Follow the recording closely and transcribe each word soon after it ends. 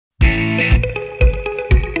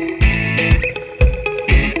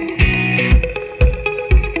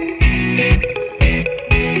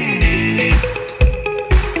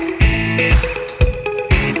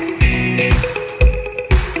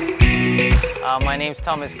My name's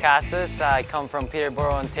Tomas Casas. I come from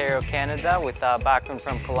Peterborough, Ontario, Canada, with a background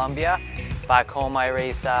from Colombia. Back home I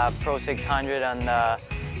race Pro 600 and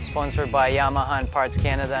sponsored by Yamaha and Parts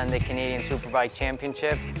Canada and the Canadian Superbike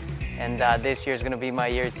Championship. And this year is going to be my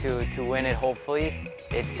year to win it, hopefully.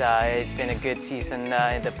 It's been a good season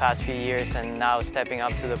in the past few years, and now stepping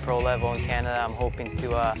up to the pro level in Canada, I'm hoping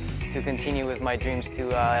to continue with my dreams to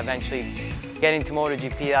eventually get into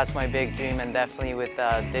MotoGP. That's my big dream, and definitely with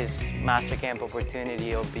this Master Camp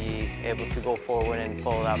opportunity, I'll be able to go forward and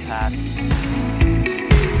follow that path.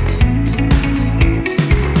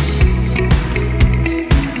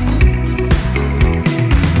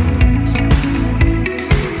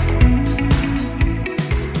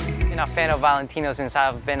 I'm a fan of Valentino since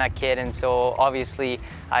I've been a kid, and so obviously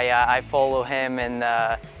I follow him and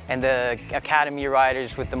the academy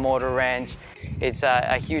riders with the motor ranch. It's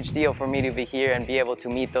a huge deal for me to be here and be able to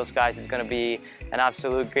meet those guys. It's going to be an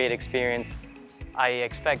absolute great experience. I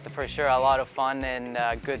expect for sure a lot of fun and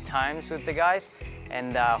good times with the guys,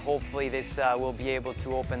 and hopefully this will be able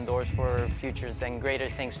to open doors for future and greater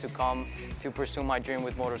things to come to pursue my dream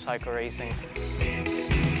with motorcycle racing.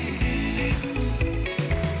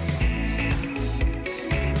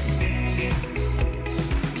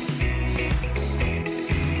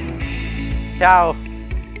 Ciao!